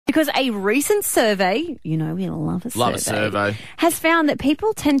Because a recent survey, you know we love a survey, Love a survey. has found that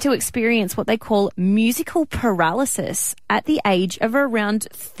people tend to experience what they call musical paralysis at the age of around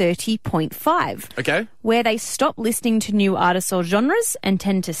 30.5. Okay. Where they stop listening to new artists or genres and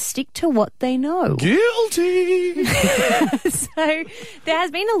tend to stick to what they know. Guilty. So there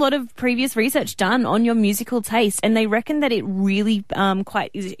has been a lot of previous research done on your musical taste, and they reckon that it really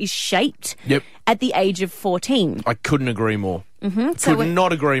is shaped Yep. at the age of 14. I couldn't agree more. So Could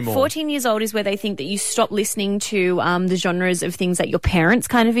not agree more. 14 years old is where they think that you stop listening to the genres of things that your parents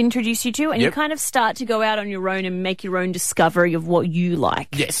kind of introduce you to, and you Yep. kind of start to go out on your own and make your own discovery of what you like.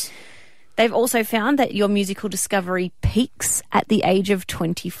 Yes. They've also found that your musical discovery peaks at the age of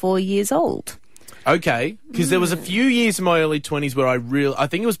 24 years old. Okay, because there was a few years in my early 20s where I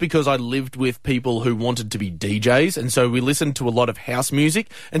think it was because I lived with people who wanted to be DJs, and so we listened to a lot of house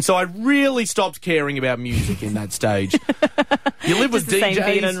music, and so I really stopped caring about music in that stage. You live with Just the DJs.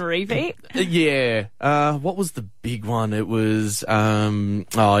 same beat on repeat. Yeah. What was the big one? It was,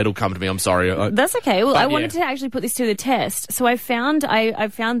 it'll come to me. I'm sorry. That's okay. Well, But I wanted to actually put this to the test. So I found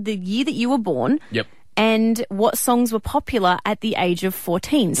the year that you were born. Yep. And what songs were popular at the age of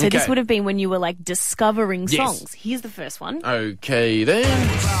 14. So this Okay. would have been when you were like discovering Yes. songs. Here's the first one. Okay, then.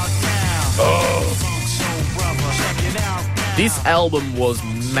 This album was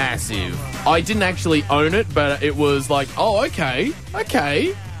massive. I didn't actually own it, but it was like, okay.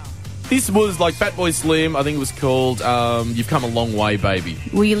 This was like Fatboy Slim. I think it was called You've Come a Long Way, Baby.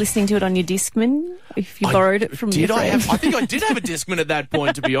 Were you listening to it on your Discman? If you borrowed it from your friend? I think I did have a Discman at that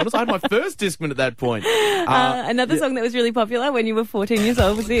point, to be honest. I had my first Discman at that point. Another song that was really popular when you were 14 years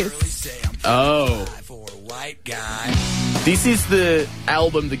old was this. This is the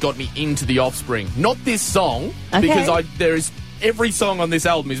album that got me into The Offspring. Not this song, Okay. because every song on this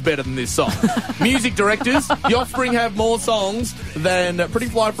album is better than this song. Music directors, The Offspring have more songs than Pretty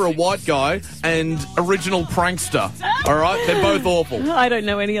Fly for a White Guy and Original Prankster. All right? They're both awful. I don't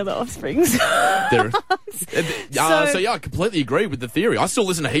know any other Offsprings. So yeah, I completely agree with the theory. I still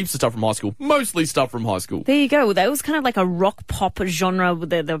listen to heaps of stuff from high school. Mostly stuff from high school. There you go. Well, that was kind of like a rock pop genre.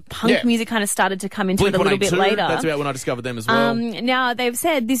 The punk Yeah. music kind of started to come into it a little bit Blink-182, later. that's about when I discovered them as well. Now, they've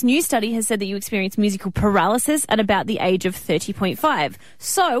said, this new study has said that you experience musical paralysis at about the age of 30.5.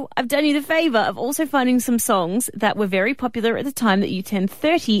 So, I've done you the favour of also finding some songs that were very popular at the time that you turned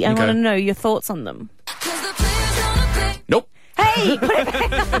 30 and Okay. want to know your thoughts on them. Nope. Hey! Put it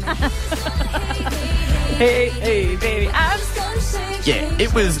back. Hey, baby, Yeah,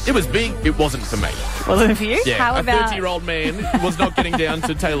 it was big. It wasn't for me. Wasn't it for you? Yeah, How a about... 30-year-old man was not getting down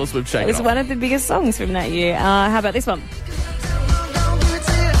to Taylor Swift Shake It It was Off. one of the biggest songs from that year. How about this one?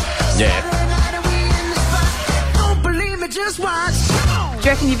 Yeah. Do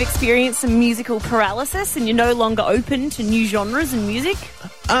you reckon you've experienced some musical paralysis and you're no longer open to new genres and music?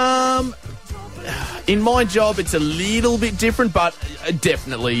 In my job, it's a little bit different, but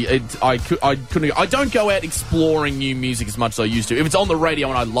definitely, I couldn't. I don't go out exploring new music as much as I used to. If it's on the radio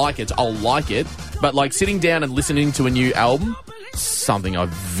and I like it, I'll like it. But like sitting down and listening to a new album, something I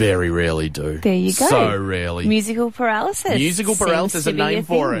very rarely do. There you go. So rarely. Musical paralysis. Musical paralysis, Seems a to be name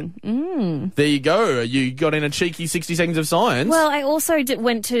for it. thing. There you go. You got in a cheeky 60 seconds of science. Well, I also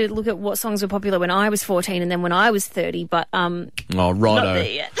went to look at what songs were popular when I was 14 and then when I was 30, but oh, not righto.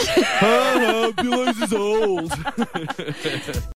 there yet. Bill is old.